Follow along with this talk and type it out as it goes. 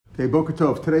Okay, Boker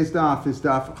Tov. Today's daf is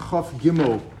daf Chaf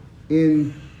Gimel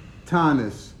in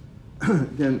Tanis.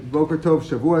 Again, Boker Tov,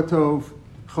 Shavua Tov,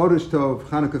 Chodesh Tov,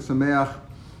 Chanukah Sameach.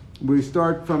 We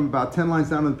start from about 10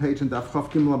 lines down on the page in daf Chaf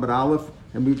Gimel Abad Aleph,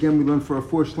 and we learn for a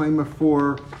four shlema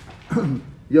for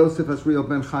Yosef Asriel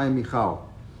Ben Chaim Michal.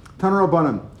 Tanar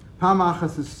Rabbanim.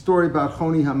 Pamachas is a story about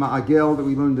Choni HaMa'agel that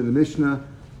we learned in the Mishnah.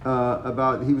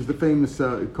 About he was the famous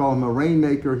call him a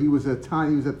rainmaker. He was at the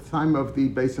time of the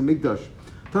Beis Hamikdash.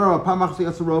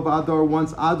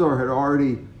 Once Adar had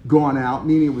already gone out,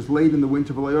 meaning it was late in the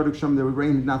winter. The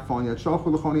rain had not fallen yet.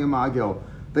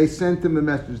 They sent him a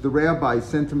message. The rabbi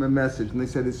sent him a message, and they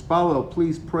said, "Ispalo,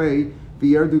 please pray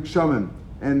v'yerduk shamim,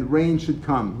 and rain should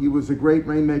come." He was a great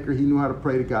rainmaker. He knew how to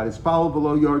pray to God. Ispalo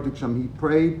v'lo yerduk shamim. He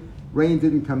prayed. Rain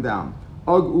didn't come down.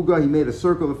 Og Uga, he made a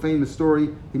circle, a famous story.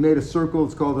 He made a circle,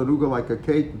 it's called an Uga, like a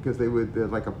cake, because they would,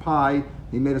 like a pie.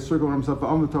 He made a circle for himself,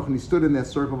 and he stood in that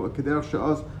circle, just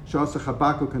like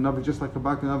Habakkuk had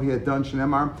done,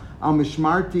 Shneimar, Al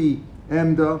Mishmarti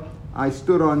Emda, I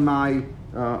stood on my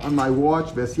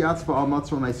watch, Vesyatzva Al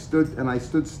Matzor, and I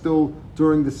stood still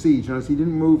during the siege. Notice he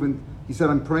didn't move, and he said,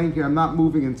 I'm praying here, I'm not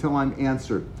moving until I'm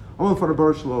answered. Choni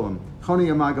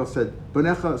HaMa'agel said,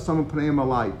 Banecha Sama Pneim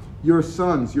Alai, your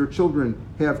sons, your children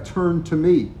have turned to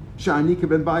me. Sha'anika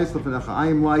ben Bais Lefanecha, I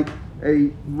am like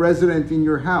a resident in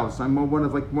your house. I'm one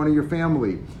of your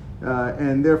family,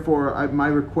 and therefore my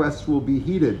requests will be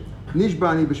heeded.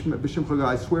 Nishbani b'shimcha,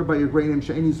 I swear by your great name,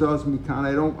 she'eni zaz mikan,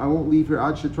 I won't leave here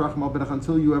ad shetracham al benach,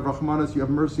 until you have rachmanas, you have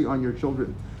mercy on your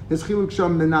children. His chiluk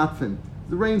sham menatfin.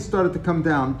 The rain started to come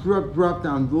down, drop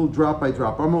down, little drop by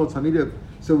drop.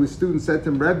 So his student said to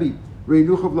him, Rebbe, we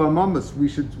should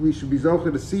be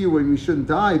zocher to see you and we shouldn't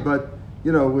die, but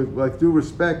with all due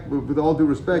respect, it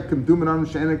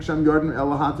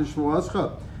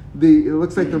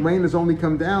looks like the rain has only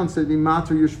come down. Said, you made a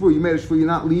shvu, you're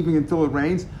not leaving until it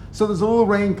rains. So there's a little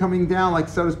rain coming down, like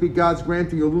so to speak, God's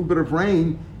granting you a little bit of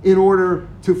rain in order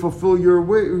to fulfill your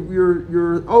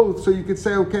oath. So you could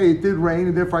say, okay, it did rain,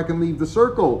 and therefore I can leave the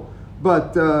circle.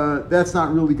 But that's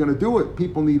not really going to do it.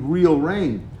 People need real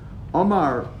rain.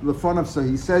 Omar, the fun of so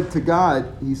he said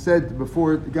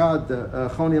before God,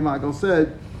 Choni HaMa'agel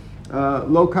said,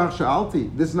 Lo kach sha'alti,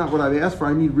 this is not what I've asked for,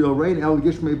 I need real rain. El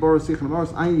gishmei boros sichon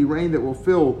maros, I need rain that will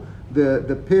fill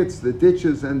the pits, the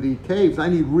ditches, and the caves. I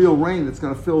need real rain that's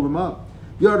going to fill them up.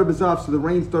 Yarda B'zav, so the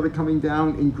rain started coming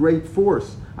down in great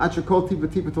force. Achakol tiva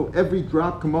until every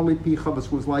drop, kamali pi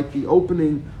chavas, was like the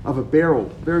opening of a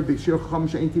barrel, very big. Shir chacham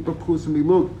she'ein tipa pchus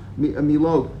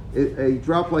milog. A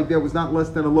drop like that was not less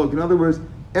than a log. In other words,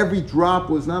 every drop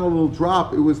was not a little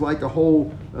drop; it was like a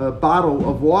whole bottle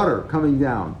of water coming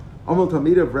down. Amal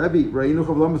Tamid of Rebbe, Reinuch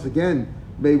of Lamas, again,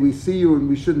 may we see you and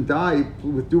we shouldn't die,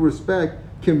 with due respect.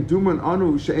 Kim Duman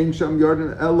Anu She'en Sham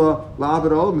Yarden Ella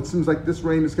La'avad Olam. It seems like this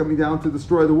rain is coming down to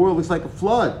destroy the world. It's like a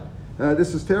flood.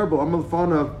 This is terrible. Amal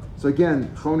Fana. So again,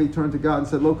 Choni turned to God and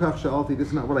said, Lo kach sha'alti, this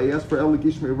is not what I asked for. El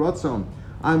gishmei ratzon.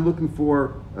 I'm looking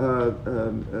for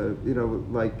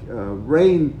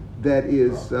rain that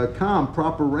is calm,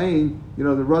 proper rain. The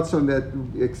ratzon, that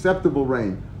acceptable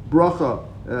rain. Bracha,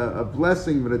 a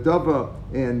blessing, v'nadava,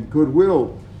 and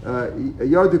goodwill.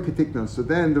 Yardu katiknon. So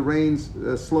then the rains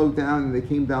slowed down and they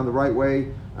came down the right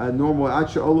way. Normal.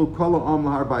 Acha olu kala am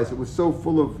lahar bais. It was so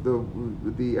full of the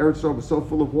Eretz Yisrael was so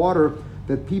full of water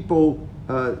that people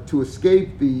to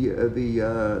escape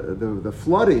the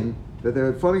flooding. That they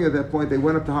were flooding at that point, they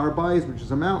went up to Har Bayis, which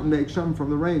is a mountain, make shum from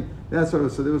the rain. That's what it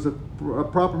was. So there was a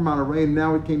proper amount of rain.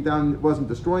 Now it came down, it wasn't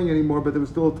destroying anymore, but there was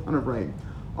still a ton of rain.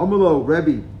 Amulo,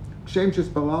 Rebbe,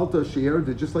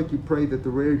 just like you prayed that the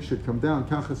rain should come down,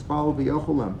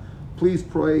 please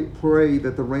pray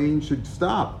that the rain should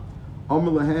stop. I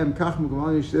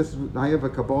have a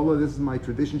Kabbalah, this is my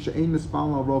tradition.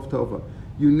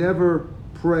 You never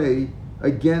pray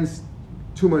against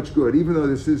too much good. Even though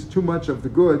this is too much of the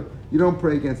good, you don't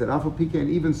pray against it. And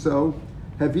even so,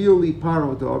 Havioli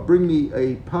Parodo, bring me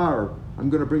a par. I'm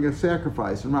going to bring a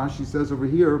sacrifice. And Rashi says over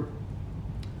here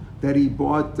that he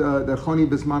bought the Choni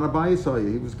Bismana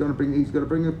Bayisaya. He's going to bring me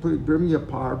a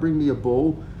par, bring me a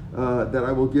bull that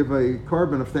I will give a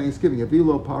carbon of thanksgiving.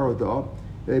 Havilo Parodo.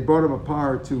 They brought him a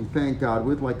par to thank God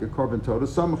with, like a carbon total.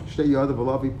 Some he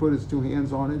put his two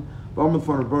hands on it.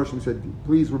 He said,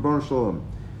 please, Rabbanu Shalom.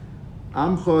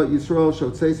 Amcha Yisrael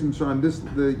Shotzeis Mitzrayim,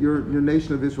 your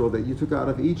nation of Israel that you took out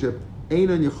of Egypt,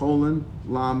 Einan Yecholen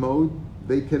Lamod,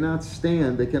 they cannot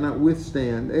stand, they cannot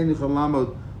withstand, Einan Yecholen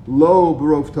Lamod, Lo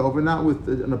Barov Tova, not with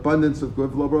an abundance of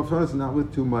good, Lo Barov Tova, not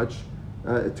with too much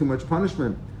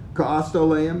punishment. Ka'asta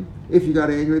aleim, if you got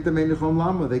angry at them, Einechom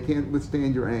lama, they can't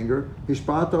withstand your anger.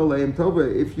 Hishpata aleim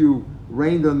tova, if you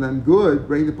rained upon them good,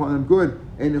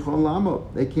 Einechom lama,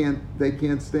 they can't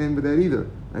stand with that either.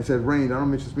 I said rain. I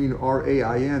don't just mean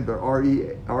R-A-I-N, but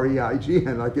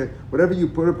R-E-I-G-N. Like whatever you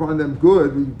put upon them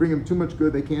good, when you bring them too much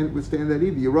good, they can't withstand that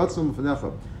either. Yiratzim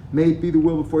v'necha. May it be the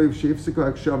will before you,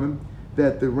 Shefsika Akshamim,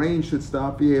 that the rain should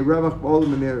stop. And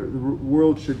the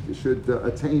world should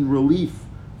attain relief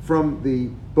from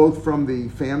both from the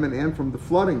famine and from the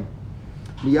flooding.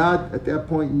 Miyad, at that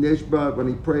point, Nishba, when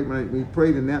he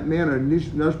prayed in that manner,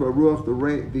 Nishba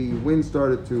Ruach, the wind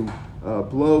started to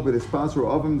blow, but his sponsor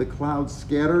of him, the clouds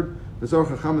scattered. The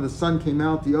sun came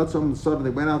out, the Yotzam, the sun, they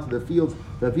went out to the fields.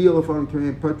 The Avielafon came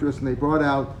in Petrus, and they brought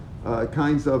out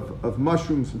kinds of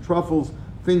mushrooms and truffles,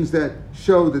 things that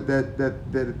show that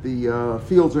the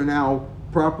fields are now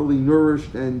properly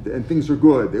nourished and things are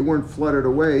good. They weren't flooded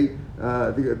away.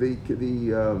 The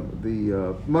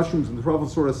mushrooms and the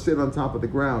truffles sort of sit on top of the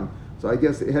ground. So I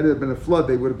guess had it been a flood,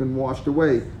 they would have been washed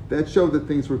away. That showed that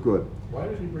things were good. Why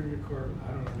did he bring your carbon?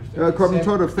 I don't understand. Carbon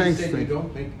total, thanks. He said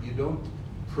you don't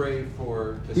pray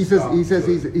for. He says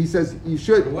you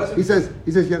should. He says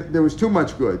there was too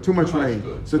much good, too much rain.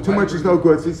 Good. So too much is no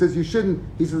good. So he says you shouldn't.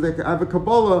 He says I have a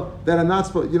Kabbalah that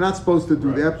you're not supposed to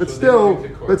do that. But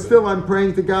still, I'm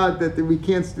praying to God that we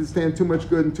can't stand too much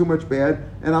good and too much bad.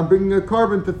 And I'm bringing a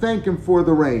carbon to thank Him for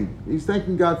the rain. He's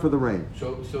thanking God for the rain.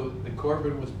 So the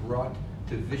carbon was brought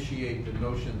to vitiate the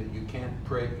notion that you can't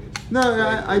pray. No,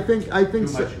 I think too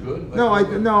so. much good.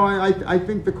 I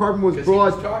think the carbon was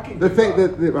brought.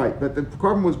 Right, but the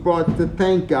carbon was brought to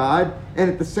thank God, and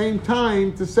at the same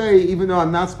time to say, even though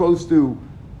I'm not supposed to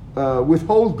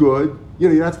withhold good,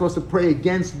 you're not supposed to pray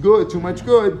against good, too much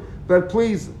good. But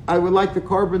please, I would like the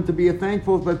carbon to be a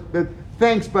thankful, but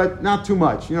thanks, but not too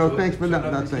much. Thanks, but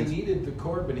not thanks. He needed the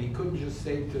carbon. He couldn't just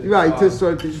say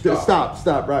to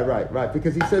stop. Right.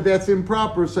 Because he said that's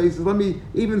improper. So he says, let me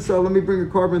bring a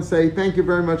carbon and say thank you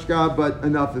very much, God, but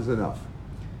enough is enough.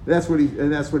 That's what he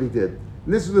did.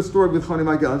 And this is the story with Choni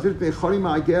Magel. Choni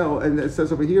Magel, and it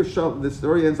says over here, the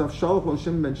story ends up Shalach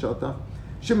Shimon ben Shattach.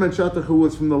 Shimon ben Shattach, who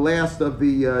was from the last of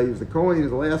he was the Kohen, he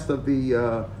was the last of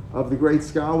the great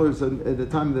scholars at the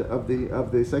time of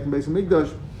the second base of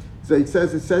Mikdash. So it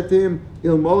said to him,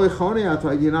 Il Molech Choni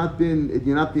Ata, you're not being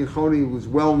Choni, who was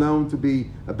well known to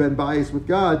be a ben bias with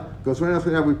God. Goes right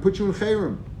after that, we put you in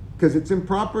Chayrim, because it's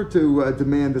improper to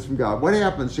demand this from God. What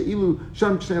happens? She'ilu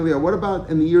Sham K'shnei Eliyahu. What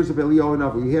about in the years of Eliyahu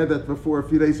Navi? We had that before a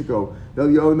few days ago.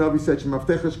 Eliyahu Navi said,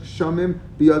 Shemavtechesh Kshamim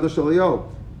biyada shel Eliyahu.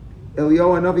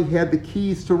 Eliyahu Navi had the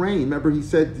keys to rain. Remember, he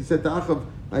said to Achav,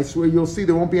 I swear you'll see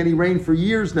there won't be any rain for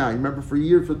years now. Remember, for 3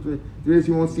 years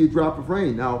you won't see a drop of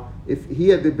rain. Now, if he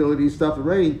had the ability to stop the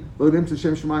rain, one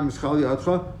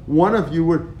of you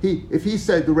would, if he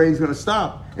said the rain's going to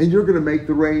stop and you're going to make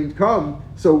the rain come,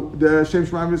 so the Shem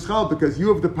Shemaim Yishchal, because you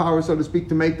have the power, so to speak,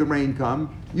 to make the rain come,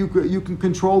 you can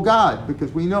control God,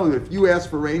 because we know that if you ask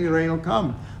for rain, the rain will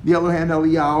come. The other hand,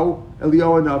 Eliyahu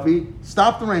Navi,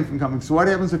 stop the rain from coming. So what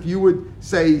happens if he would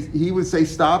say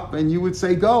stop and you would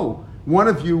say go? One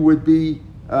of you would be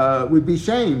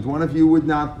shamed. One of you would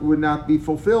not be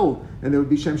fulfilled, and there would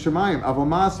be Shem Shemayim.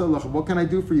 Avamasa, what can I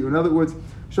do for you? In other words,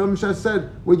 Shalom Shah said,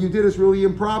 what you did is really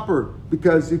improper,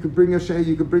 because you could bring a Chil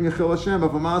Hashem.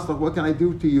 Avamasa, what can I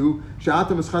do to you?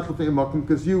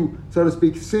 Because you, so to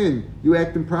speak, sin. You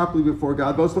act improperly before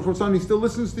God. He still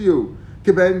listens to you.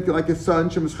 Like a son,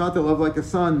 like a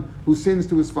son who sins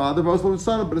to his father, but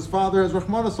his father has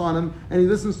rachmanas on him and he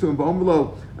listens to him.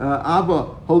 Abba,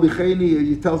 holicheni,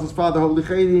 he tells his father,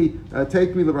 holicheni,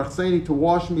 take me l'rachseni, to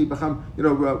wash me,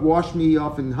 wash me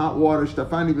off in hot water,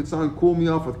 shtafani b'tzon, cool me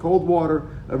off with cold water,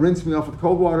 rinse me off with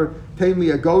cold water, take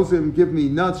me a gozim, give me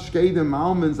nuts, shkedim,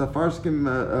 almonds,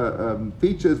 afarskim,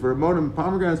 peaches, vermonim,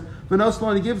 pomegranates.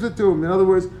 He gives it to him. In other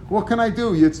words, what can I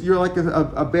do? You're like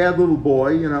a bad little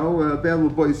boy, a bad little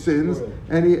boy sins,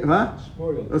 and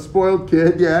a spoiled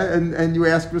kid, yeah, and you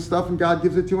ask for stuff and God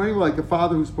gives it to you anyway, like a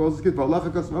father who spoils his kid.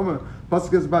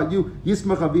 Pasuk is about you,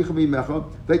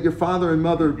 that your father and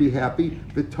mother be happy,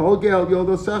 and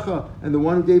the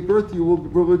one who gave birth to you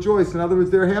will rejoice. In other words,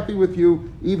 they're happy with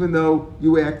you, even though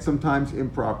you act sometimes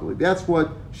improperly. That's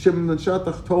what Shimon ben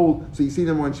Shattach told. So you see,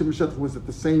 number one, Shimon ben Shattach was at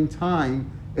the same time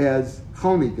as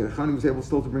Choni. Choni was able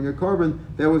still to bring a carbon.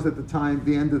 That was at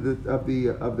the end of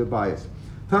the bias.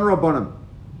 Tan Rabbanim.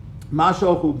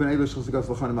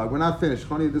 We're not finished.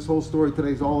 This whole story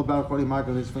today is all about Choni Mag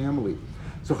and his family.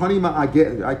 So Chani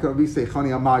Ma'agel, I could say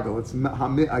Chani Amagel. It's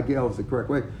Hamit Agel is the correct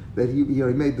way. That he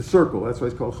made the circle. That's why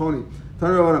it's called Choni.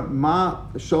 What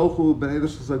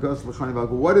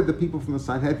did the people from the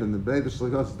Sanhedrin, the Bnei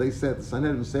Shlagos, they said? The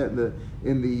Sanhedrin sat in the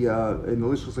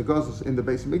Lishchas Hagos in the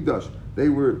Beis Mikdash. They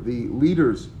were the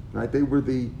leaders, right? They were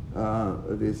the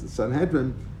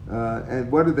Sanhedrin,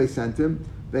 and what did they send him?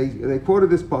 They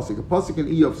quoted this pasuk. A pasuk in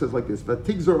Eov says like this: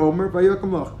 "Vatigzor Omer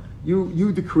vayakom lach."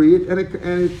 You decree it, and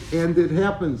it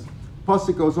happens.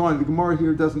 Pasuk goes on. The Gemara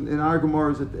here doesn't. In our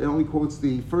Gemara, it only quotes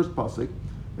the first pasuk.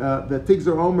 The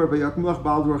Tigzor Omer vayakom lach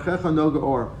ba'al dvorchecha noga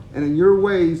or, and in your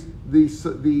ways the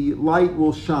light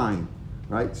will shine.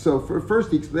 Right. So for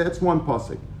first, that's one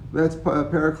pasuk. That's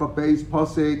Perek Chaf Beis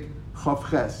pasuk Chaf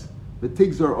Ches. The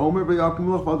Tigzor Omer vayakom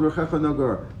lach ba'al dvorchecha noga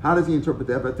or. How does he interpret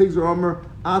that? The Tigzor Omer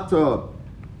ata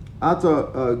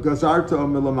gazarta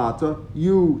milamata,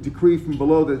 you decree from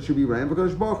below that it should be rain.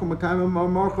 Because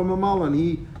and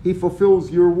he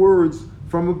fulfills your words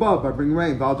from above by bringing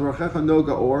rain. On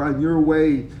your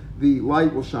way the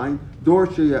light will shine.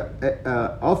 Dorsha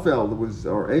afel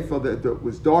that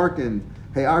was darkened.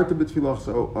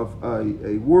 So of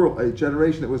a world, a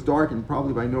generation that was darkened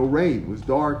probably by no rain. It was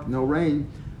dark, no rain.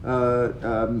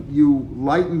 You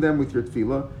lighten them with your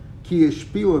tefillah. Ki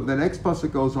yishpilu, the next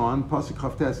pasuk goes on, pasuk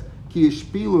Chavtes, Ki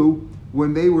yishpilu,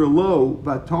 when they were low,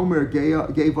 Vatomer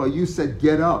geva, you said,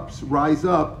 get up, rise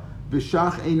up,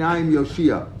 V'shach einayim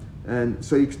Yoshia. And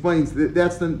so he explains,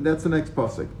 that's the next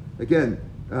pasuk. Again,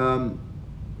 right,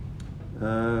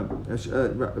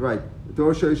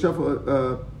 Dorsha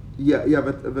Yishafel,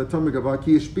 Vatomer gava,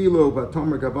 Ki yishpilu,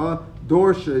 Vatomer gava,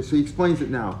 Dorsha, so he explains it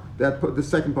now. That the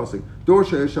second pasuk.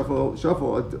 Dorsha shuffle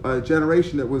a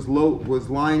generation that was low, was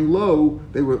lying low.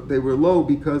 They were low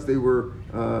because they had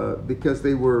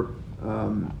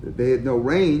no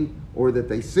rain, or that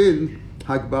they sinned.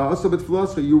 Hagba asabet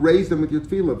philosophy. You raised them with your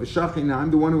tefillah.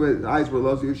 V'shachinam, the one who had eyes were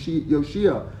low.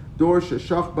 Yoshia. Dorsha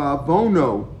shachba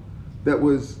bono, that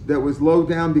was low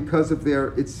down because of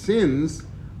its sins.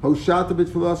 Hoshata bit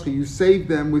philosophy. You saved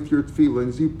them with your tefillah,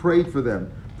 as you prayed for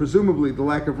them. Presumably, the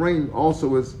lack of rain also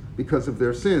was because of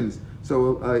their sins.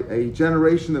 So a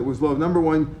generation that was low. Number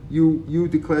one, you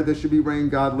declared there should be rain.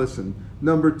 God listened.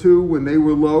 Number two, when they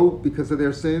were low because of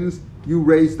their sins, you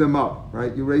raised them up.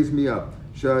 Right? You raised me up.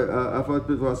 You raised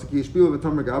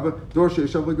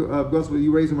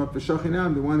them up.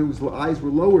 The one whose eyes were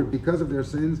lowered because of their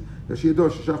sins. The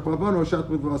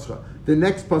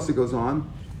next pasuk goes on.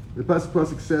 The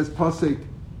pasuk says pasuk.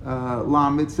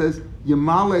 It says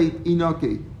Yamale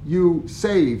Inoki, you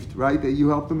saved, right? That you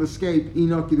helped them escape.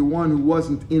 Inoki, the one who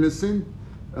wasn't innocent.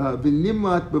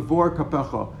 V'nimlat bevor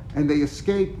kapecha, and they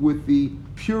escaped with the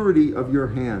purity of your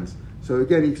hands. So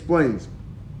again, he explains.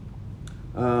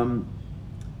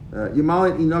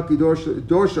 Yamalit Inaki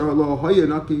Dorsha lo Hoya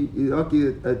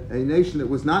Inaki, a nation that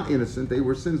was not innocent, they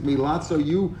were sins. Milatzo,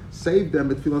 you saved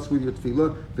them at Tfilas with your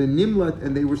Tfilah. The Nimlat,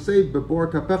 and they were saved. Bebor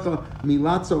Kapecha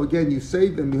Milatzo, again, you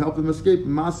saved them, you helped them escape.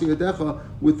 Masi Adecha,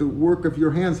 with the work of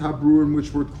your hands, Habruin,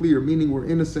 which were clear, meaning were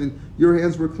innocent. Your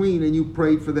hands were clean, and you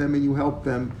prayed for them, and you helped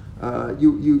them.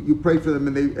 You prayed for them,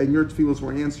 and your Tfilahs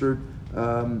were answered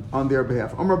on their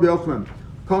behalf. Amar B'Yochanan,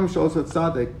 Kam Shalosat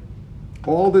Tzaddik.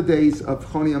 All the days of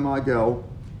Choni Amagel,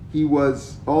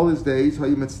 all his days,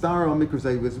 he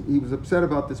was upset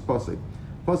about this pasuk.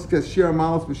 Pasuk says, Shir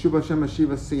Amalos B'Shuv Hashem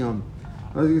Hashiva Sion.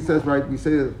 As he says, right, we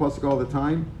say that pasuk all the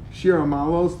time. Shir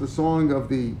Amalos, the song of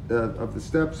the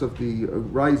steps of the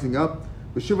rising up.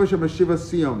 B'Shuv Hashem Hashiva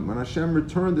Sion. When Hashem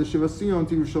returned the Shiva Sion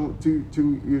to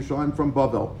Yerushalayim from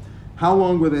Bavel. How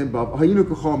long were they in Bavel? Hayinu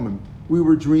Kachomim. We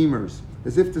were dreamers.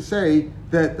 As if to say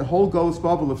that the whole Golus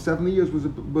Bavel of 70 years was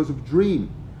a dream.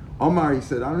 Omar, he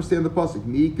said, I understand the pasuk.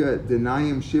 Mika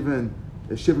denayim shivan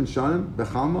shanim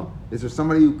bechalma. Is there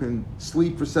somebody who can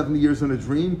sleep for 70 years in a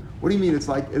dream? What do you mean? It's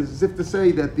as if to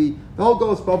say that the whole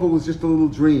Golus Bavel was just a little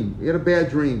dream. He had a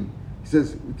bad dream. He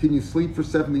says, can you sleep for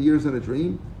 70 years in a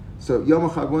dream? So Yom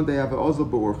Echad, one day,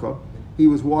 he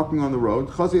was walking on the road.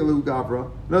 Chazi Elu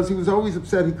Gavra. Notice he was always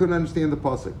upset. He couldn't understand the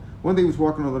pasuk. One day he was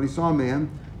walking on the road. He saw a man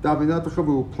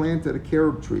who planted a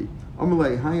carob tree.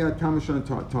 Amalei Hayat Kamashan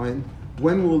time.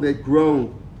 When will it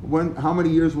grow? How many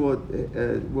years will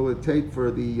it take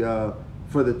for the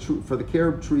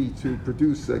carob tree to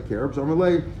produce carobs?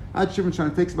 Amalei Ad Shivan Shan,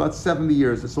 it takes about 70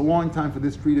 years. It's a long time for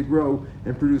this tree to grow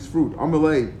and produce fruit.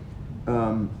 Amalei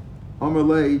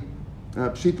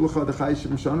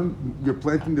you're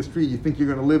planting this tree. You think you're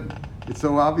going to live? It's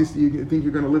so obvious. You think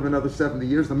you're going to live another 70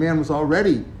 years. The man was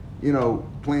already,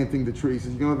 planting the tree. He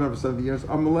says, you're going to live another 70 years.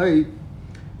 Amalei.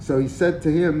 So he said to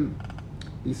him,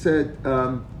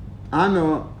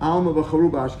 Ana alma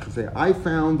b'charuba ashkazeh. I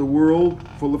found the world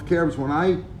full of carobs.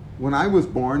 When I was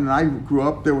born and I grew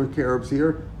up, there were carobs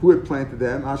here. Who had planted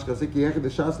them?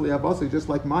 Just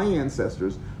like my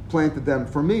ancestors planted them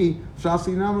for me.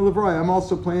 I'm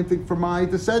also planting for my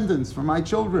descendants, for my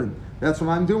children. That's what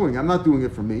I'm doing. I'm not doing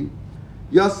it for me.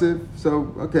 Yosef,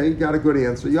 so, okay, you got a good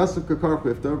answer. Yosef Kakar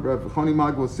Chifta, Rav Choni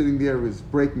Mag was sitting there, was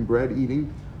breaking bread,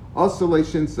 eating. Also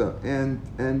Leishinsa,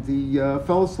 and he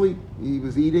fell asleep. He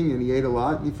was eating and he ate a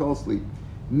lot and he fell asleep.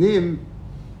 Nim,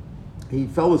 he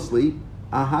fell asleep.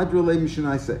 Ahadra Le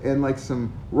Mishanaisa, and like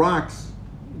some rocks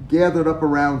gathered up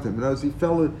around him. And as he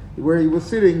fell, where he was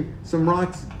sitting, some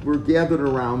rocks were gathered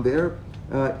around there.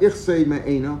 Ichsei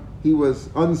Me'ena, he was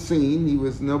unseen.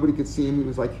 Nobody could see him. He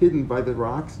was like hidden by the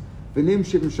rocks. V'nim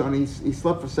Shivim Shani, he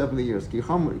slept for 70 years.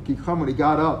 Kicham, when he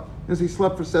got up, as he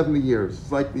slept for 70 years.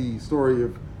 It's like the story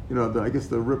of, I guess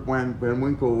the Rip Van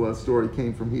Winkle story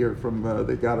came from here,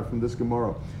 they got it from this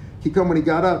Gemara. Kicham, when he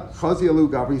got up, Chazi Alu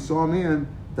Gavri, he saw a man,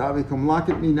 Davikum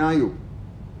Laket Minayu.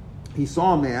 He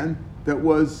saw a man that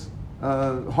was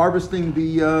harvesting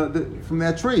the from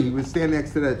that tree. He was standing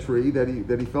next to that tree that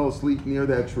he fell asleep near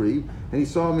that tree, and he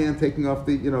saw a man taking off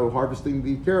harvesting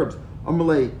the carobs.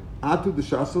 Amalei Atu the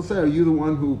Shasel say, are you the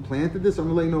one who planted this?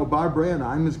 Amalei no Bar Bran,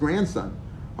 I'm his grandson.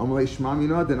 Amalei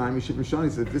Shmamina, then I'm Yishib Mishani. He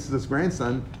said, this is his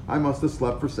grandson. I must have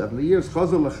slept for 70 years.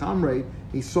 Chazal Lechamre,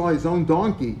 he saw his own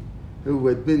donkey, who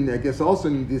had been, I guess, also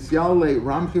in this Yale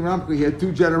Ramchi. He had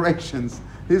 2 generations.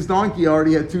 His donkey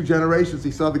already had 2 generations. He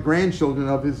saw the grandchildren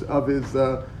of his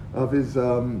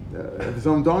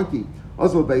own donkey.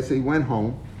 Oslo Bay, so he went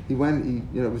home. It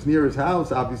was near his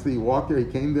house. Obviously, he walked there. He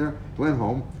came there. He went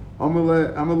home.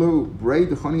 Amalu Bray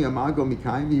the Choni Amago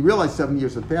Mikaim. He realized 7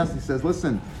 years had passed. He says,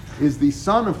 "Listen, is the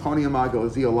son of Choni Amago,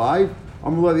 is he alive?"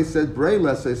 Amalu, they said, "Bray,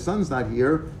 let's say his son's not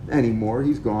here anymore.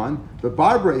 He's gone." But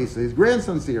Barbara, he said, his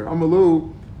grandson's here.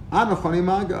 Amalu, Ana Choni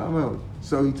Amago.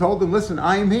 So he told them, "Listen,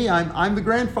 I am he. I'm the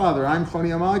grandfather. I'm Choni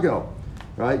Amago."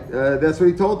 Right? That's what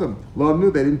he told them. Lo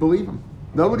knew they didn't believe him.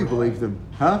 Nobody believed him,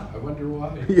 huh? I wonder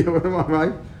why. Yeah,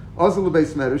 right. Also, the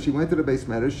Beis Medrash. He went to the Beis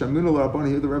Medrash. Shamuna L'Rabbani,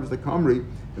 here the Rebbe's the Kamri,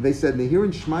 and they said, "Nehir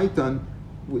and Shmaitan,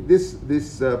 this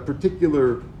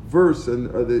particular verse and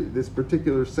this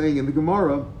particular saying in the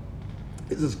Gemara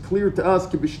is as clear to us.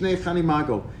 Kibishnei Chani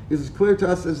Magel is as clear to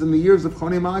us as in the years of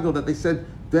Chani Magel that they said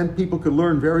then people could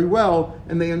learn very well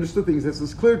and they understood things. It's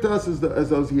as clear to us as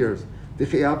those years. The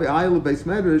Chayav Ayel Beis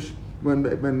Medrash." When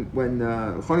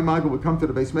Choni Magel would come to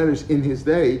the Beis Medrash in his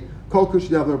day, Kol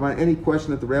Kushyav about any question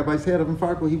that the rabbis had of him,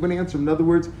 Farkle, he would answer. In other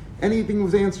words, anything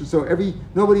was answered. So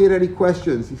nobody had any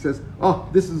questions. He says, "Oh,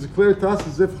 this is clear to us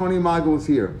as if Choni Magel was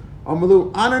here."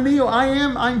 Amalu, Ananiyo,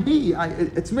 I'm he.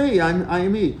 It's me. I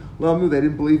am he. Well, they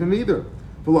didn't believe him either.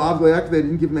 They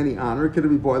didn't give him any honor. It could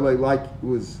have been boy like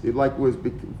was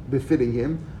befitting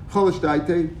him.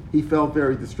 He felt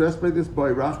very distressed by this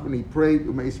boy. Rachman, he prayed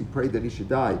that he should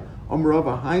die.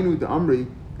 Amrava Hainu the Amri,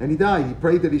 and he died. He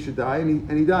prayed that he should die, and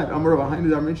he died. Amrava Hainu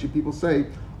the Amri, people say,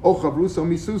 "Oh Chavruso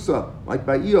Misusa," like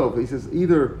by Eov. He says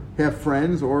either have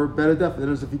friends or better death. That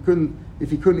is, if he couldn't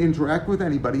interact with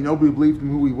anybody, nobody believed him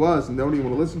who he was, and nobody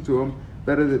want to listen to him.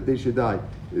 Better that they should die.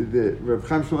 The Rav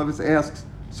Chaim Shmulevitz asks,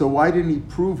 so why didn't he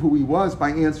prove who he was by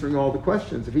answering all the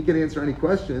questions? If he could answer any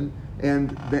question,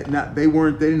 and they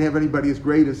didn't have anybody as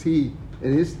great as he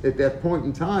at that point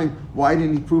in time, why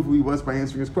didn't he prove who he was by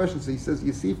answering his questions? So he says,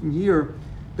 you see from here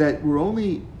that we're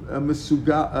only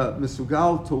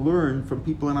misugal to learn from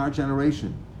people in our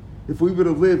generation. If we would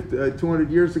have lived 200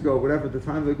 years ago, whatever, the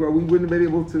time of the Gemara, we wouldn't have been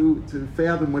able to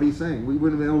fathom what he's saying. We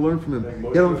wouldn't have been able to learn from him.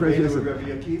 You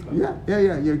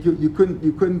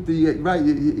couldn't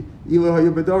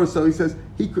right. So he says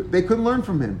they couldn't learn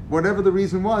from him. Whatever the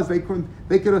reason was, they could.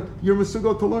 You're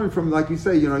masugo to learn from, like you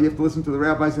say. You have to listen to the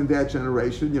rabbis in that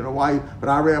generation. Why? But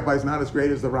our rabbi's not as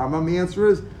great as the Rambam. The answer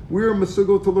is we're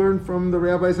masugo to learn from the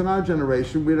rabbis in our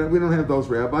generation. We don't have those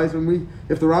rabbis, and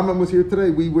if the Rambam was here today,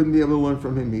 we wouldn't be able to learn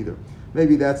from him either.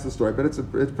 Maybe that's the story, but it's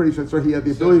pretty sure. He had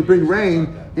the ability to bring rain.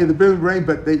 He had the ability to bring rain,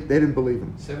 but they didn't believe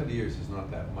him. 70 years is not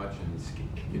that much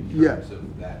in terms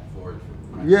of that forward.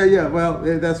 Yeah. Well,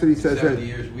 that's what he says. 70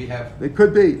 years we have. It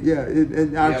could be. Yeah. We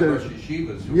have Rosh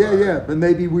Yeshivas. But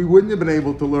maybe we wouldn't have been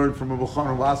able to learn from a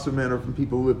Elchanan Wasserman or from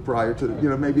people who lived prior to.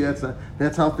 Maybe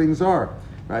that's how things are,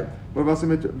 right?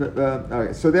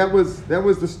 Okay. So that was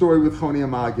the story with Choni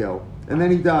Amagel, and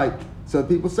then he died. So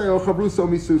people say, "Oh, chavruso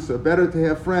misusa." Better to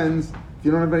have friends. If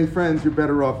you don't have any friends, you're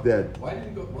better off dead. Why did he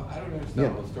go? Well, I don't understand the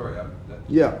whole story.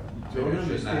 Yeah. Maybe I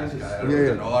shouldn't ask. I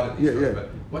don't know a lot of these stories, but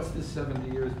what's this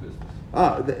 70 years business?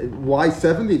 Why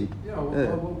 70? Yeah,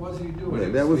 what was he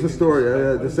doing? That was the story.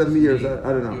 The 70 years. I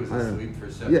don't know. He was asleep for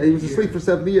 70 Yeah, he was asleep for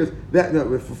 70 years. That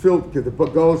fulfilled because the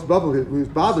Golos Bubble. He was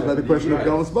bothered by the question of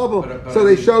Golos Bubble. So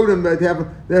they showed him that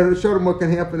they showed him what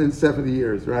can happen in 70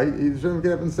 years. Right? He showed him what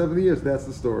can happen in 70 years. That's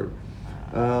the story.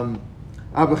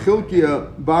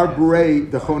 Abachilkia Bar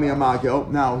Borei Dechoni Amagel.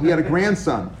 Now he had a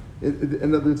grandson,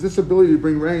 and this ability to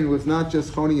bring rain was not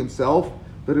just Choni himself,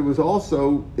 but it was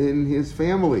also in his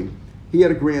family. He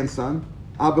had a grandson.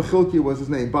 Abachilkia was his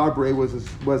name. Bar Borei was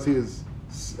his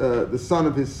the son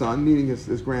of his son, meaning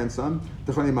his grandson.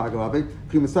 Dechoni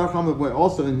Amagel.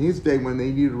 Also in his day when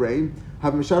they needed rain,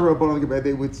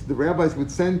 the rabbis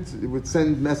would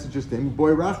send messages to him.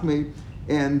 Boy Rachme.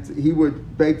 And he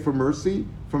would beg for mercy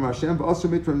from Hashem. But also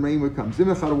Mitra and rain would come.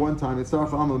 Zimachar one time, it's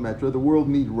the world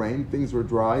needed rain, things were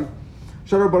dry.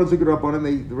 The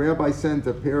rabbi sent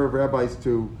a pair of rabbis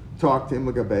to talk to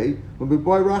him, to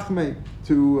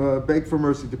beg for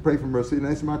mercy, to pray for mercy. And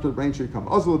the rain should come.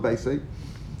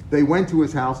 They went to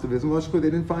his house to visit him. They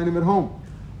didn't find him at home.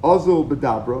 Ozul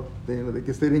Bedabra, I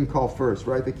guess they didn't call first,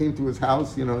 right? They came to his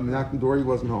house, and knocked on the door, he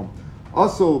wasn't home.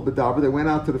 Also, Bedabra, they went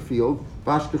out to the field.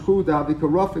 Vashkechu Davika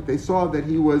Rafik, they saw that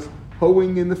he was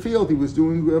hoeing in the field. He was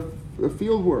doing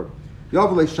field work.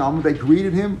 Yavle Sham, they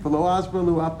greeted him.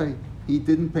 He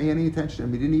didn't pay any attention to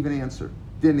him. He didn't even answer.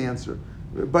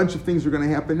 A bunch of things are going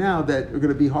to happen now that are going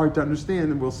to be hard to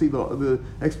understand, and we'll see the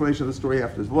explanation of the story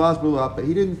after.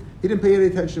 He didn't pay any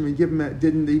attention to him.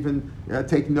 Didn't even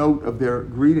take note of their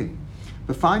greeting.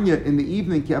 Befanya in the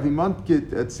evening,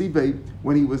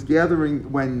 when he was gathering,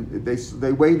 when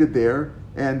they waited there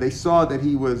and they saw that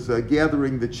he was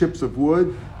gathering the chips of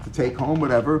wood to take home,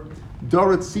 whatever.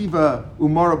 Dorat Siva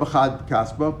Umara B'chad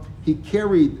Kasba. He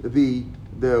carried the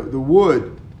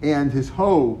wood and his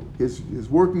hoe, his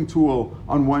working tool,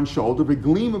 on one shoulder.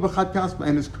 V'glima B'chad Kasba,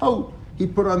 and his coat he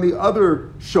put on the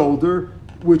other shoulder,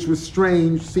 which was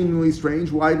strange, seemingly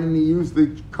strange. Why didn't he use the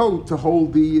coat to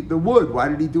hold the wood? Why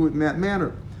did he do it in that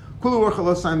manner?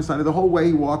 The whole way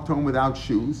he walked home without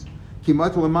shoes.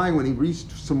 When he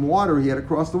reached some water, he had to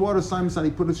cross the water. He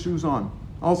put his shoes on.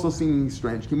 Also seemingly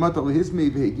strange.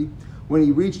 When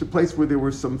he reached a place where there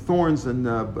were some thorns and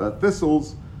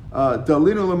thistles,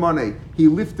 he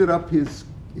lifted up his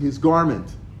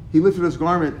garment. He lifted his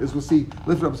garment, as we'll see,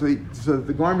 lifted up so that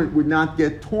the garment would not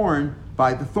get torn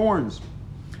by the thorns.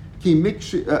 When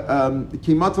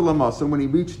he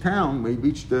reached town, when he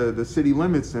reached the city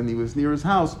limits and he was near his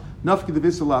house,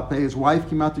 his wife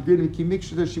came out to greet him.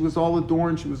 She was all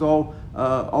adorned, she was all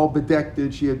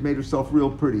bedecked, she had made herself real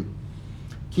pretty.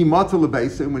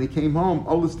 When he came home,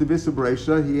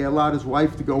 he allowed his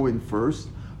wife to go in first.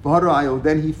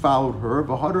 Then he followed her.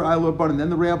 And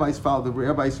then the rabbis followed. The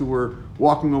rabbis who were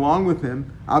walking along with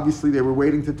him, obviously they were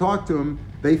waiting to talk to him.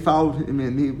 They followed him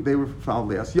in. They were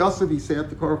followed last. Yosef, he sat at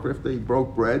the car after he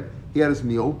broke bread. He had his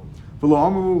meal.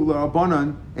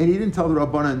 And he didn't tell the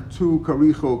Rabbanan to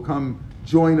Karicho, come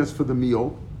join us for the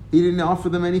meal. He didn't offer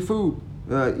them any food.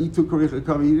 He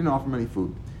didn't offer them any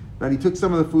food. Then he took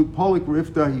some of the food. Polik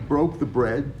Rifta, he broke the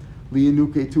bread.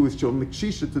 Lianuke to his children.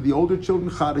 Kshisha, to the older children,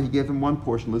 Chada, he gave him one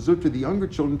portion. Lazut, to the younger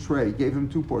children, Trey, he gave him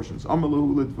 2 portions.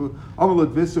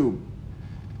 Amalut Visu.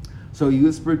 So he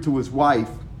whispered to his wife,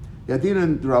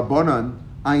 Yadinan Rabbanan,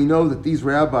 I know that these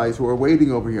rabbis who are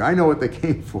waiting over here, I know what they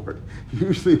came for.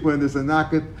 Usually when there's a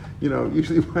knock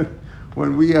usually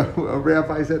when we have a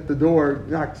rabbi's at the door,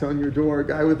 knocks on your door, a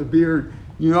guy with a beard,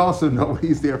 you also know what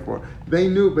he's there for. They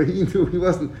knew, but he knew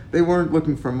they weren't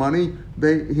looking for money.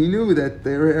 He knew that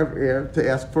they were here to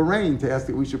ask for rain, to ask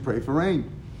that we should pray for rain.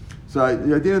 So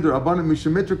they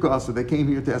came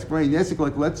here to ask for rain. Yes,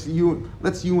 like let's you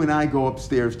and I go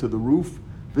upstairs to the roof.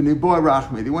 They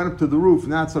went up to the roof,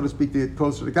 not so to speak to get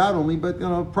closer to God only, but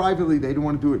privately. They didn't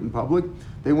want to do it in public.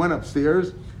 They went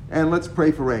upstairs and let's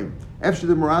pray for rain.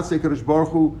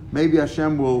 Maybe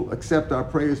Hashem will accept our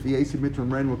prayers.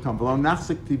 And rain will come below.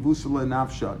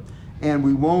 And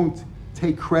we won't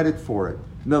take credit for it.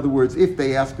 In other words, if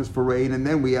they ask us for rain and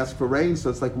then we ask for rain, so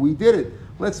it's like we did it.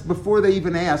 Before they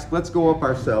even ask, let's go up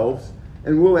ourselves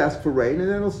and we'll ask for rain, and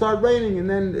then it'll start raining. And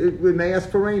then when they ask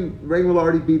for rain, rain will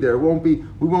already be there. We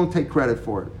won't take credit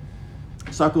for it.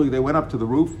 Suddenly they went up to the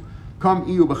roof. Come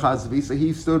iyu b'chazvi. So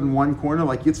he stood in one corner,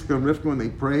 like Yitzchak and Rivka when they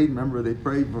prayed. Remember, they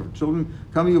prayed for children.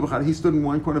 Come iyu b'chazvi. He stood in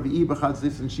one corner of iyu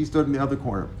b'chazvi, and she stood in the other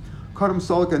corner. But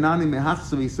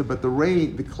the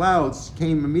rain, the clouds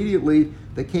came immediately.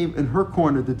 They came in her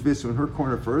corner, the dvisu, in her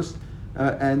corner first,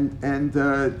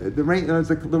 the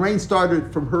rain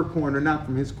started from her corner, not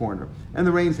from his corner, and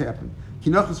the rains happened.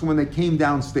 Kinachos, when they came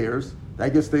downstairs, I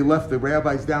guess they left the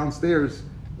rabbis downstairs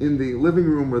in the living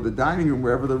room or the dining room,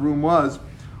 wherever the room was,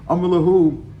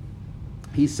 Amalahu,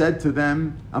 he said to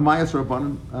them, Amayas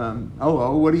Rabbanan,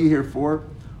 oh, what are you here for?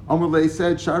 Amalei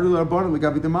said, Sharu Rabbanan,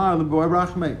 Legavi Damar, Leboy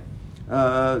Rachmei.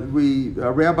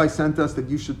 A rabbi sent us that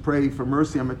you should pray for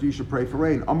mercy, and you should pray for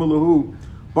rain. Amalahu,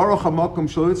 Baruch HaMakom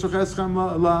Shelo Yitzchach Eschem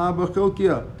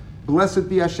LaAbachilkia. Blessed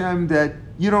be Hashem that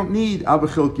you don't need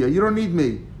Abachilkia, you don't need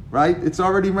me, right? It's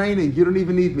already raining, you don't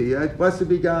even need me. Blessed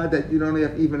be God that you don't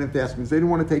even have to ask me. They didn't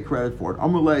want to take credit for it.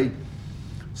 Amalei.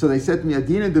 So they said to me,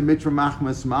 Adina de Mitra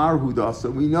Machmas Marhuda.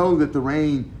 So we know that the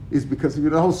rain is because of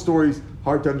the whole story's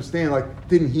hard to understand. Like,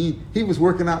 didn't he was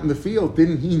working out in the field.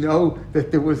 Didn't he know that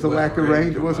there was a lack of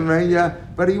rain? There wasn't rain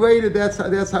yet. But he waited. That's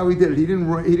how he did it. He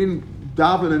didn't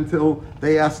daven until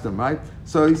they asked him, right?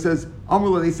 So he says,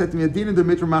 Amrullah, they said to me, Adina de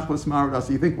Mitra Machmas Marhuda.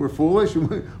 So you think we're foolish?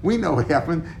 We know what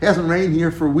happened. It hasn't rained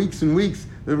here for weeks and weeks.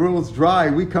 The road's dry.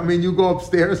 We come in, you go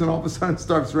upstairs, and all of a sudden it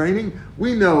starts raining.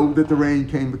 We know that the rain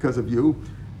came because of you.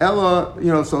 Ella,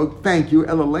 so thank you.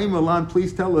 Ella Leimalan,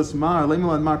 please tell us,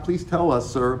 Leimalan Mar, please tell us,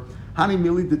 sir, Hani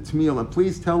Mili de Tmil, and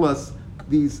please tell us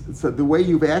the way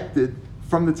you've acted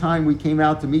from the time we came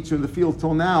out to meet you in the field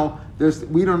till now.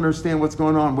 We don't understand what's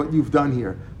going on, what you've done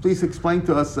here. Please explain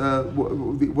to us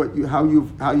how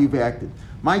you've acted.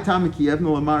 My time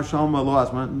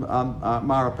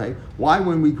why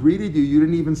when we greeted you, you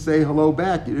didn't even say hello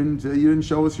back. You didn't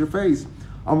show us your face.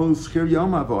 I'm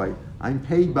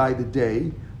paid by the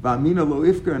day.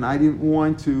 And I didn't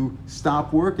want to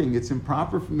stop working. It's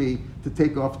improper for me to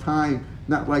take off time,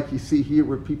 not like you see here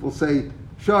where people say,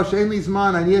 like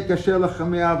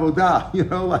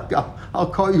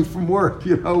I'll call you from work,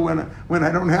 when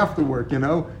I don't have to work,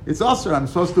 It's also, I'm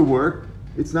supposed to work.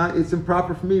 It's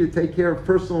improper for me to take care of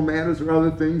personal matters or other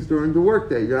things during the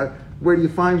workday. Where do you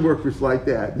find workers like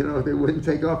that? They wouldn't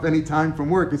take off any time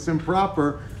from work. It's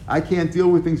improper. I can't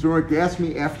deal with things during work. Ask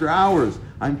me after hours.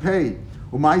 I'm paid.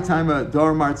 So why did you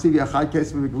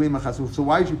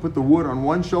put the wood on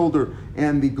one shoulder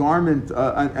and the garment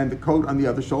and the coat on the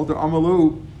other shoulder?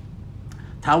 Amalu,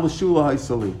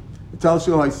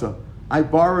 I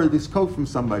borrowed this coat from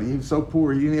somebody. He was so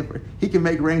poor. He can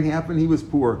make rain happen. He was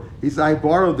poor. He said, I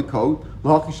borrowed the coat.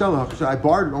 I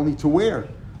borrowed it only to wear.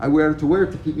 I wear it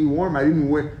to keep me warm. I didn't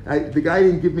wear. The guy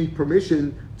didn't give me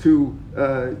permission to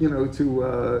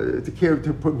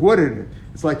put wood in it.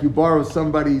 It's like you borrow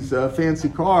somebody's fancy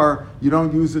car. You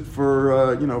don't use it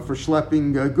for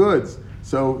schlepping goods.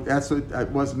 So that's what it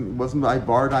wasn't I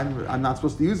borrowed. I'm not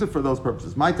supposed to use it for those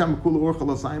purposes. My time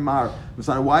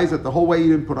why is it the whole way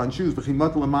you didn't put on shoes?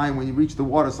 When you reach the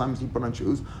water, sometimes you put on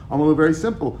shoes. Very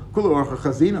simple.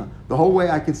 The whole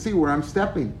way I can see where I'm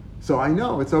stepping. So I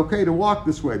know it's okay to walk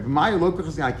this way. But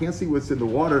I can't see what's in the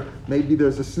water. Maybe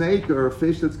there's a snake or a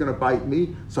fish that's going to bite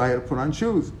me, so I had to put on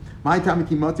shoes. When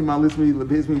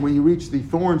you reach the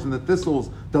thorns and the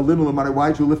thistles, why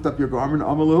did you lift up your garment?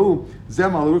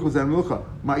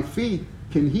 My feet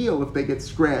can heal if they get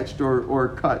scratched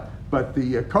or cut, but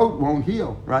the coat won't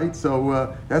heal, right?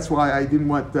 So that's why I didn't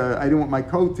want my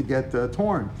coat to get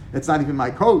torn. It's not even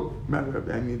my coat.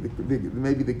 I mean,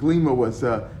 maybe the glima was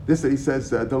this that he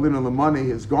says dalina lemani,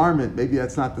 his garment. Maybe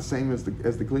that's not the same as the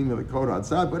glima of the coat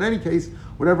outside. But in any case,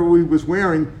 whatever he was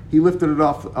wearing, he lifted it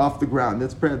off the ground.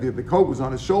 That's the coat was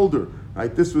on his shoulder,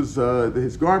 right? This was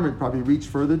his garment probably reached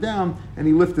further down, and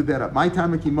he lifted that up. My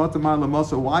time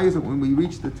why is it when we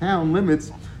reach the town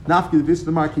limits? Why is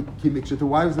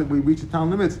it we reach the town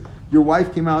limits? Your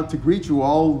wife came out to greet you,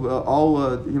 all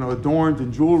adorned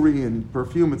in jewelry and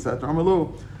perfume, etc.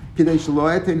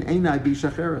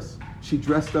 She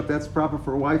dressed up. That's proper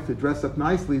for a wife to dress up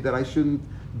nicely. That I shouldn't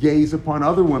gaze upon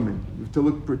other women to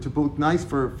look nice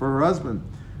for her husband.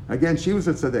 Again, she was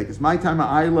a tzaddik. It's my time.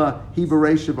 Ayla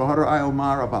hibaresha b'hadar ayel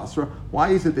mara basra. Why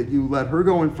is it that you let her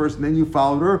go in first and then you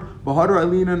followed her? B'hadar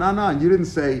alina nana. And you didn't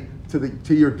say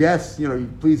to your guests,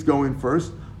 please go in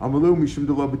first. Amalu mishum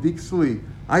de lo b'diksli.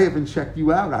 I haven't checked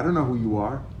you out. I don't know who you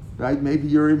are. Right? Maybe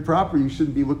you're improper. You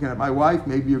shouldn't be looking at my wife.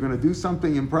 Maybe you're going to do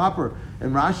something improper.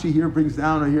 And Rashi here brings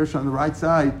down a hirsch on the right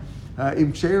side.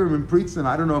 Im sherim im pritzen.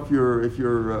 I don't know if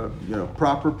you're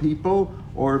proper people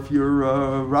or if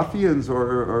you're ruffians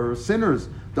or sinners.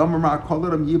 There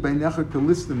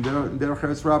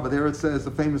it says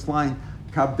the famous line,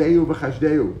 Kabdeu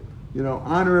v'chashdeu.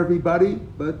 Honor everybody,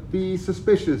 but be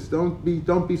suspicious. Don't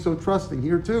be so trusting.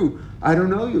 Here too, I don't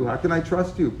know you. How can I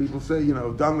trust you? People say,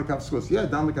 dan l'kav schus. Yeah,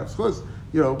 dan l'kav schus.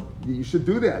 You should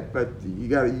do that, but you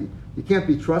can't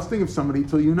be trusting of somebody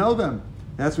till you know them.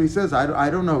 That's what he says. I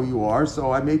don't know who you are,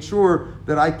 so I made sure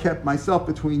that I kept myself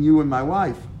between you and my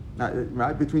wife,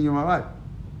 right? Between you and my wife.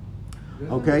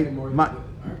 Okay.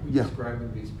 Aren't we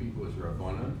describing these people as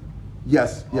rabbanan?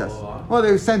 Yes, yes. along? Well,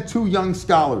 they sent 2 young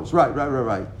scholars.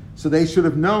 Right. So they should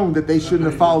have known that they shouldn't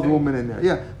have followed the woman in there.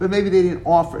 Yeah, but maybe they didn't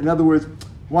offer. In other words,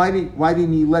 why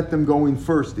didn't he let them go in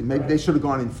first? Maybe they should have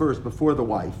gone in first before the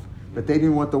wife. But they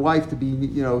didn't want the wife to be, he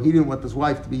didn't want this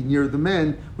wife to be near the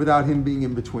men without him being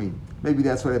in between. Maybe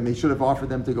that's what they should have offered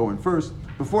them to go in first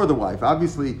before the wife.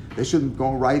 Obviously, they shouldn't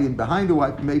go right in behind the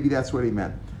wife. Maybe that's what he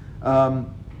meant.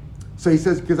 So he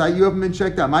says, because you haven't been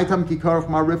checked out. My tam kikarach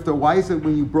ma rifta. Why is it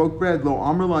when you broke bread, lo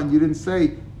amrlan, you didn't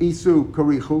say isu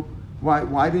karichu?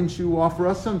 Why didn't you offer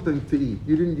us something to eat?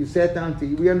 You sat down to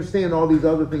eat. We understand all these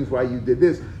other things why you did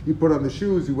this. You put on the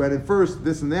shoes, you went in first,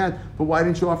 this and that. But why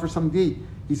didn't you offer something to eat?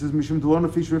 He says, Mishum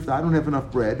delona fish rifta. I don't have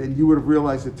enough bread, and you would have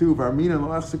realized it too. Varmina lo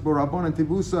achsik borabon and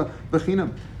tibusa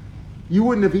bechinam. You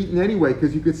wouldn't have eaten anyway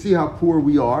because you could see how poor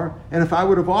we are. And if I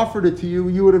would have offered it to you,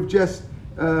 you would have just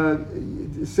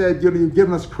said, you've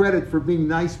given us credit for being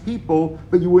nice people,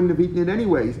 but you wouldn't have eaten it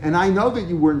anyways. And I know that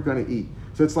you weren't going to eat.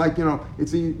 So it's like,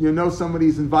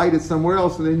 somebody's invited somewhere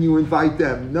else, and then you invite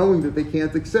them, knowing that they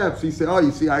can't accept. So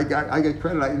you say, I got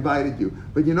credit, I invited you.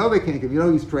 But they can't give.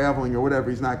 He's traveling or whatever,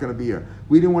 he's not going to be here.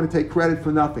 We didn't want to take credit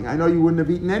for nothing. I know you wouldn't have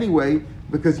eaten anyway,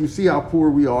 because you see how poor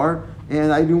we are,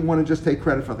 and I didn't want to just take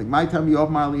credit for nothing. My time,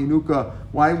 Mali Inuka,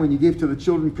 why when you gave to the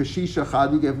children, Kashisha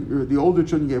Chad, you gave the older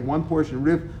children, you gave 1 portion,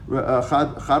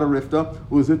 Chada Rifta,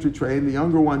 who was literally tray, and the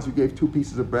younger ones, you gave 2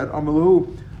 pieces of bread. Amalahu.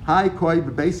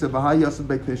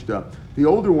 The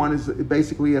older one is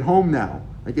basically at home now.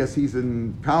 I guess he's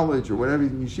in college or whatever,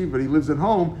 he's in yeshiva, but he lives at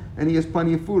home and he has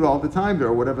plenty of food all the time there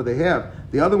or whatever they have.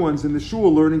 The other one's in the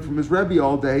shul learning from his Rebbe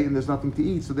all day and there's nothing to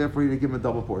eat, so therefore he didn't give him a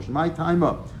double portion. My time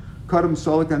up. Kadam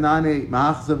solik anane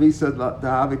ma'ach zavisa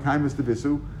da'ave kaimas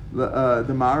devisu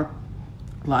demar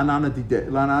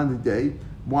lanana day.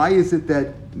 Why is it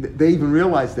that they even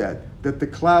realize that the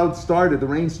cloud started, the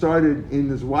rain started in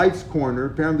his wife's corner?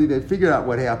 Apparently they figured out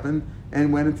what happened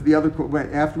and went into the other corner.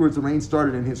 Afterwards the rain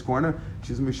started in his corner.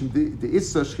 She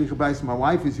says, my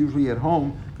wife is usually at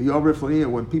home.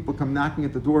 When people come knocking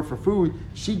at the door for food,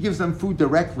 she gives them food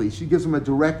directly. She gives them a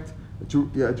direct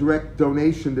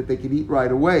donation that they can eat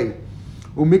right away.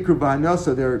 Umikra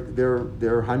v'hanasa,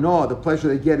 their hana, the pleasure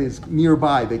they get is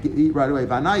nearby. They can eat right away.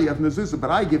 V'anai have nazusa, but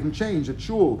I give them change at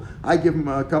shul. I give them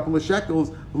a couple of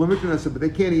shekels, but they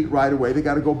can't eat right away. They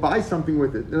got to go buy something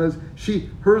with it. Her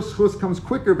schus comes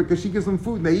quicker because she gives them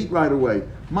food and they eat right away.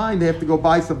 Mine, they have to go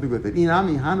buy something with it.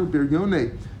 Inami hanu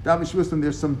biryone.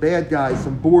 There's some bad guys,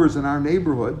 some boors in our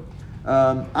neighborhood.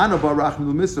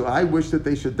 I wish that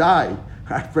they should die.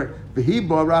 And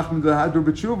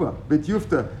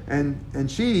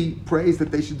she prays that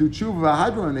they should do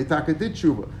tshuva, and they taka did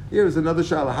tshuva. Here's another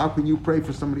shaila: how can you pray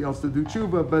for somebody else to do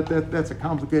tshuva? But that's a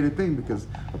complicated thing because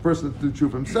a person has to do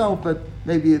tshuva himself, but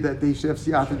maybe that they should have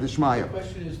siyata d'shmaya. The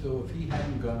question is though, if he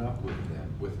hadn't gone up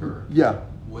with her,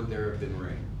 would there have been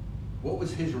rain? What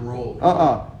was his role?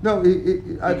 No.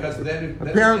 Because then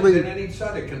apparently, then any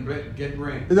tzaddik can get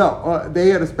rain. No, they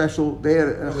had a special. They had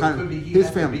his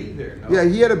family. To be there, no? Yeah,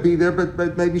 he had to be there,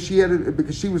 but maybe she had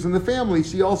because she was in the family.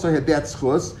 She also had that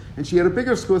schus, and she had a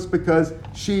bigger schus because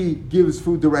she gives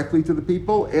food directly to the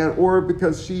people, or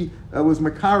because she was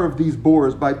makar of these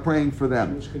boors by praying for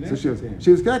them. She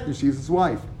was connected. She was his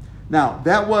wife. Now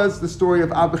that was the story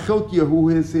of Abba Chilkiah, who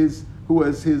was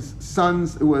his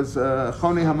son's, who was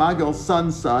Chonei HaMagel's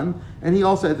son's son, and he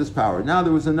also had this power. Now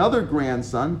there was another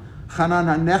grandson,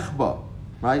 Chanan HaNechba,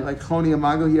 right? Like Chonei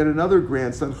HaMagel, he had another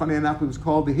grandson. Chonei HaNechba was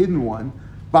called the hidden one.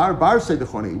 Bar Seder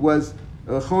Chonei was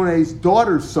Chonei's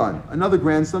daughter's son, another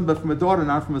grandson, but from a daughter,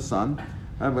 not from a son.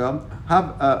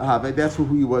 That's who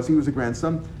he was. He was a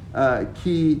grandson.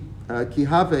 Ki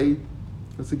Have,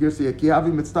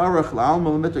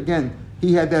 again.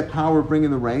 He had that power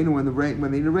bringing the rain, and when they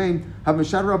need rain,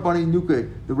 the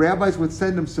rabbis would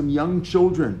send him some young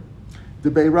children,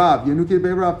 the Beirav, Yanuki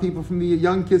Beirav, people from the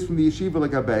young kids from the yeshiva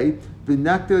like Abbey, and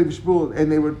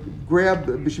they would grab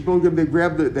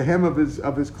the hem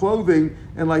of his clothing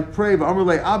and like pray,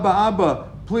 Abba,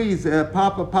 please,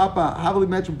 Papa,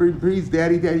 please,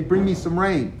 Daddy, bring me some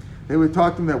rain. They would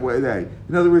talk to him that way.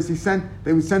 In other words,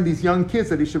 they would send these young kids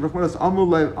that he should refer us So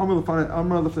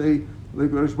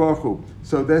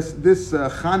this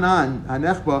Chanan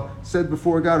Hanechba said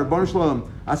before God,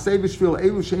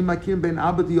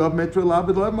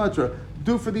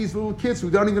 do for these little kids who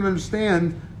don't even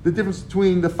understand the difference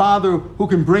between the Father who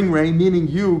can bring rain, meaning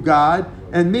you, God,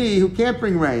 and me who can't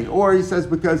bring rain. Or he says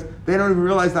because they don't even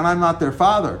realize that I'm not their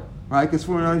father. Right? Because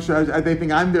they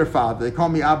think I'm their father. They call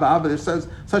me Abba. They're such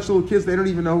little kids, they don't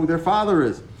even know who their father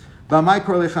is.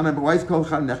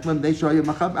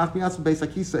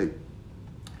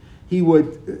 he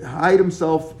would hide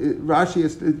himself.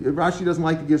 Rashi doesn't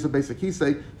like to give us a basic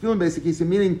kisei. Feeling basic kisei,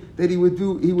 meaning that he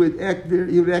would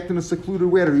act in a secluded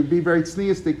way. He would be very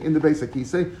tzniistic in the basic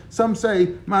kisei. Some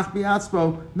say mach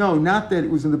bi'atzmo. No, not that it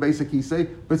was in the basic kisei,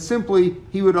 but simply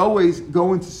he would always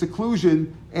go into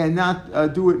seclusion and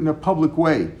not do it in a public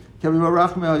way. From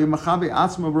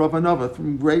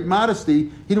great modesty,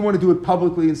 he didn't want to do it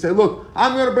publicly and say, "Look,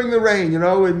 I'm going to bring the rain,"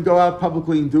 and go out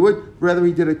publicly and do it. Rather,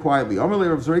 he did it quietly.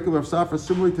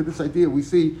 Similarly to this idea, we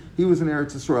see he was in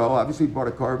Eretz Yisrael. Obviously, he bought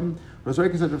a carbon. Rav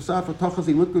Zreika said, "Rav Safra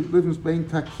Tochazi, look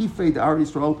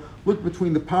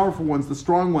between the powerful ones, the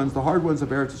strong ones, the hard ones of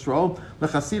Eretz Yisrael. The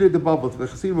Chasidah de Babel, the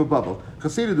Chasidim of Babel.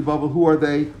 Chasidah de Babel, who are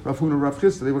they? Rav Huna, Rav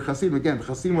Chisda. They were Chasidim again. The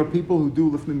Chasidim were people who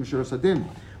do lifnim mishur sadim.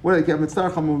 What did they get?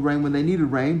 Rain when they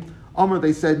needed rain. Amr,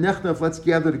 they said, Nechnef, let's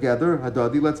gather together.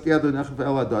 Hadadi, let's gather. Nechnef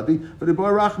el Hadadi. But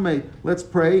Ibar Rachmei, let's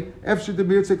pray. Efshid the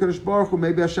Mir Tzekarish Baruch Hu.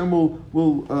 Maybe Hashem will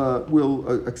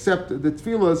accept the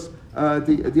tefillas,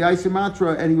 the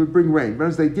Isimatra, and he would bring rain. But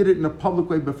as they did it in a public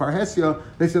way before Hesia,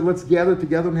 they said, let's gather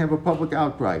together and have a public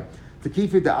outcry. The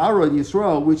Kifi the Ara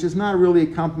Yisrael, which is not really a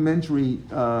complimentary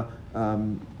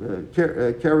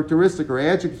characteristic or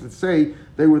adjective to say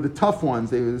they were the tough ones,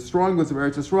 they were the strong ones of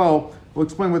Eretz Yisrael. We'll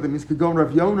explain what that means. Kagon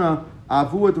Rav Yonah,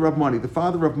 Avuad Rav Mani, the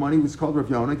father of Rav Mani was called Rav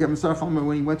Yonah.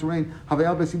 When he went to rain,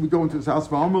 he would go into his house,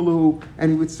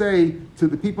 and he would say to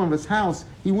the people of his house,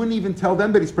 he wouldn't even tell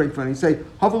them that he's praying for them. He'd say,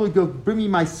 Havalu, bring me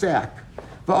my sack.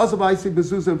 And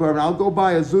I'll go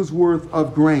buy a zuz worth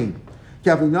of grain.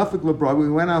 We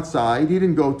went outside. He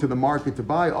didn't go to the market to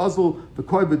buy.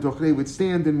 They would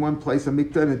stand in one place, in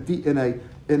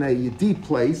a deep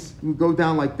place. We would go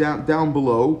down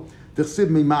below. God,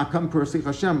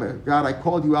 I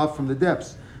called you out from the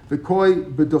depths. He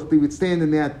would stand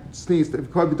in that he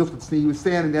would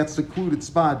stand in that secluded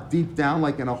spot, deep down,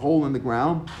 like in a hole in the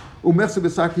ground.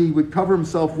 He would cover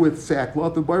himself with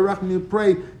sackcloth. The boy Rachman would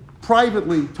pray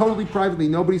privately, totally privately.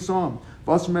 Nobody saw him.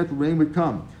 The rain would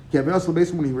come.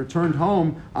 When he returned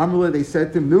home, they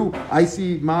said to him, "No, I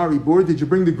see Mari Bor. Did you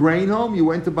bring the grain home? You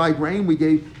went to buy grain.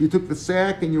 You took the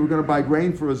sack and you were going to buy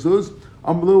grain for a zuz."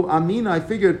 I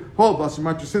figured,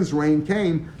 since rain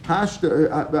came, Hashta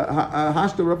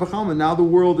Rabachama, now the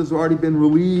world has already been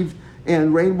relieved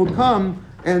and rain will come,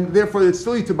 and therefore it's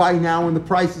silly to buy now when the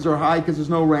prices are high because there's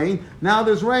no rain. Now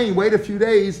there's rain, wait a few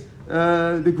days,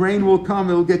 the grain will come,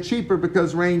 it'll get cheaper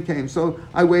because rain came. So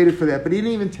I waited for that. But he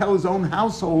didn't even tell his own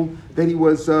household that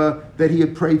he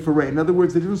had prayed for rain. In other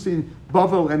words, they didn't see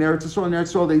Bavel and Eretz Yisrael. In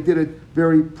Eretz Yisrael, they did it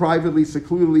very privately,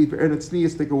 secludedly, in a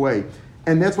tzniistic way.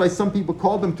 And that's why some people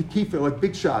called them tekifa, like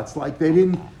big shots, like they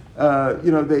didn't,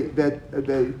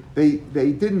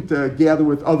 they didn't gather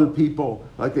with other people,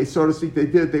 like they so to speak.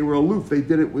 They were aloof. They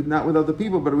did it not with other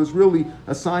people, but it was really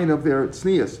a sign of their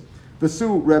tznius.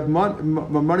 Vasu Reb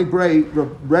Mani Bray,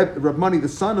 Reb Mani, the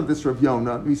son of this Rav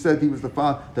Yonah, he said he was the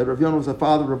father. That Rav Yonah was the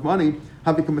father of Rav Mani.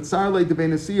 The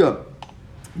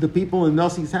people in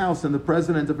Nasi's house and the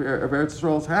president of Eretz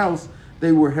Yisrael's house,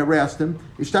 they were harassed him.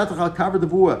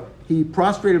 He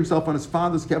prostrated himself on his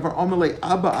father's kever.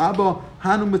 Abba,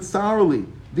 Hanu Mitzarli.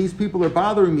 These people are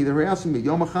bothering me. They're harassing me.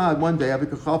 Yom Echad, one day,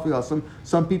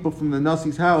 some people from the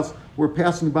Nasi's house were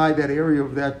passing by that area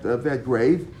of that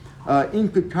grave.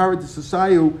 Inkakara de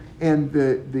Sasayu, and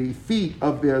the feet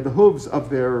of the hooves of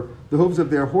their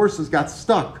horses got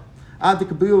stuck. Ad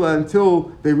Kabila,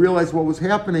 until they realized what was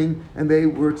happening and they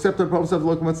were accepted by themselves,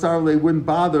 they wouldn't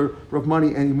bother Rav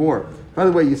Mani anymore. By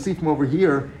the way, you see from over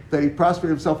here that he prostrated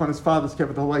himself on his father's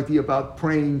kever. The whole idea about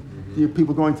praying,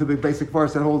 people going to the basic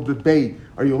farce, that whole debate.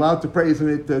 Are you allowed to pray? Isn't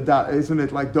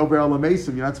it like Dover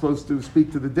Alamasim? You're not supposed to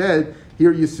speak to the dead.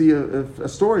 Here you see a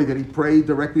story that he prayed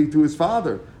directly to his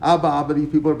father. Abba, these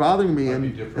people are bothering me,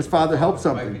 and his father helped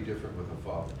something. It might be different with a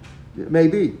father.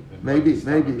 Maybe. Well,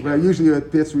 usually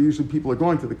that's where people are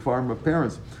going to the farm of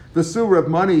parents. The Su Rav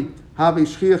Mani have a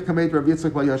shchiach kamed Rav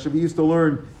Yitzchak Bar Yoshev. He used to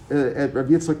learn at Rav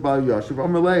Yitzchak Bar Yoshev.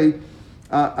 Amalei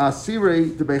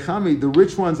Asirei de Bechami, the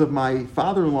rich ones of my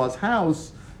father-in-law's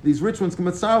house. These rich ones,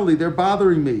 Kamatzarli, they're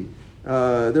bothering me.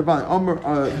 They're bothering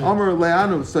Amr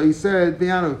Leanu. So he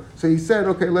said,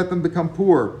 okay, let them become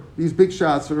poor. These big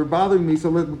shots are bothering me, so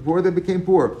let them poor. They became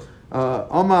poor.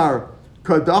 Amar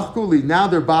Kadachkuli, now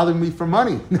they're bothering me for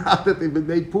money. Now that they've been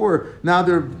made poor, now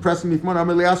they're pressing me for money.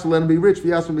 Amar Leasu, let them be rich.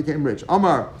 V'yasu became rich.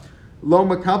 Amar Lo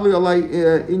Makabli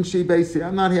Alay Inshi Beisi.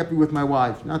 I'm not happy with my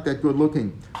wife. Not that good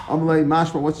looking. Amalei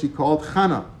Mashma, what's she called?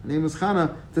 Chana. Her name is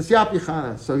Chana. Tasyapi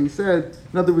Chana. So he said,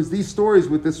 in other words, these stories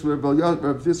with this Rav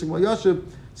Yitzchak Bar Yoshev.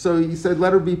 So he said,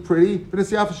 let her be pretty. But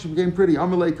Tasyapi, she became pretty.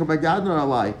 Amalei Kabagadna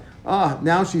Alay.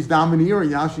 Now she's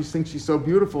domineering. Now she thinks she's so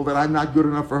beautiful that I'm not good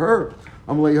enough for her.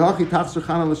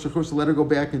 Let her go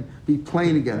back and be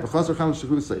plain again. Now,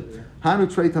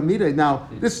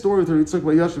 this story with Yitzchak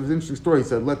Bar Yosef is an interesting story. He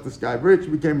said, let this guy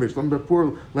rich, became rich. Let her be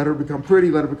poor, let her become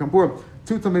pretty, let her become poor.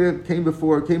 Two Talmidim came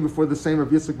before the same of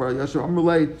Yitzchak Bar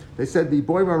Yosef. They said, the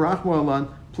boy Bar Rachma,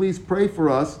 please pray for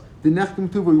us. We want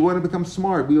to become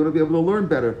smart. We want to be able to learn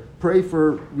better. Pray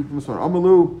for become smart.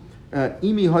 Amalu. I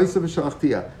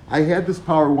had this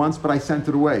power once, but I sent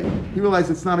it away. He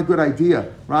realized it's not a good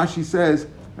idea. Rashi says,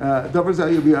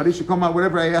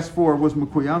 whatever I asked for was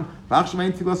mekuyam.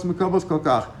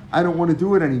 I don't want to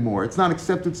do it anymore. It's not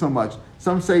accepted so much.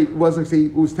 Some say it was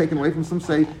taken away from. Some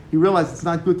say he realized it's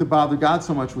not good to bother God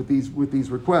so much with these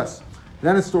requests.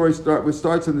 Then a story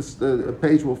starts on this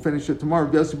page. We'll finish it tomorrow.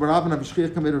 Yossi bar Avin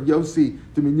Avishchich Kamed of Yossi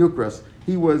to Minyukras.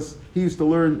 He used to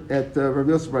learn at Rav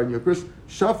Yossi bar Minyukras.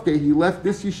 Shafke, he left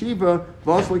this yeshiva.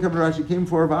 Vasily Kamarashi came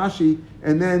for Rav Ashi,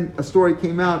 and then a story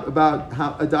came out about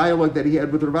a dialogue that he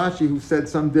had with Rav Ashi, who said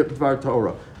some Dvar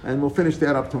Torah. And we'll finish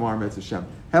that up tomorrow, Mitzvah Shem.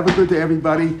 Have a good day,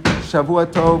 everybody. Shavua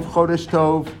Tov, Chodesh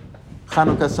Tov,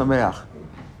 Chanukah Sameach.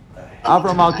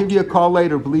 Avram, I'll give you a call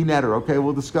later, Bli Netter. Okay,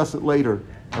 we'll discuss it later.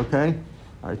 Okay.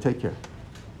 All right, take care.